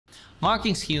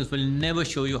Marking schemes will never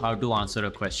show you how to answer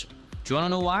a question. Do you want to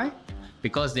know why?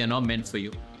 Because they are not meant for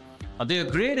you. They are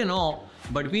great and all,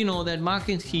 but we know that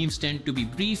marking schemes tend to be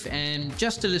brief and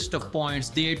just a list of points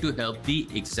there to help the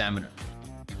examiner.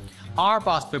 Our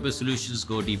past paper solutions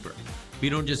go deeper. We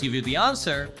don't just give you the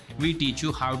answer, we teach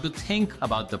you how to think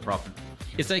about the problem.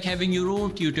 It's like having your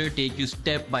own tutor take you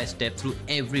step by step through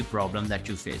every problem that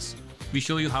you face. We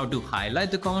show you how to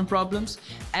highlight the common problems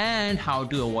and how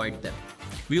to avoid them.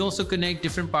 We also connect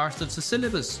different parts of the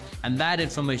syllabus, and that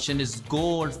information is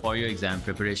gold for your exam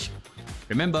preparation.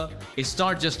 Remember, it's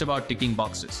not just about ticking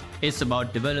boxes, it's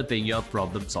about developing your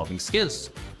problem-solving skills.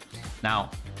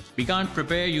 Now, we can't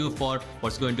prepare you for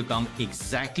what's going to come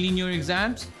exactly in your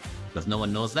exams, because no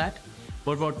one knows that.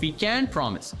 But what we can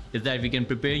promise is that we can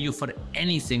prepare you for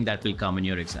anything that will come in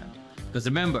your exam. Because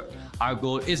remember, our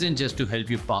goal isn't just to help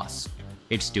you pass,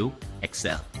 it's to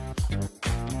excel.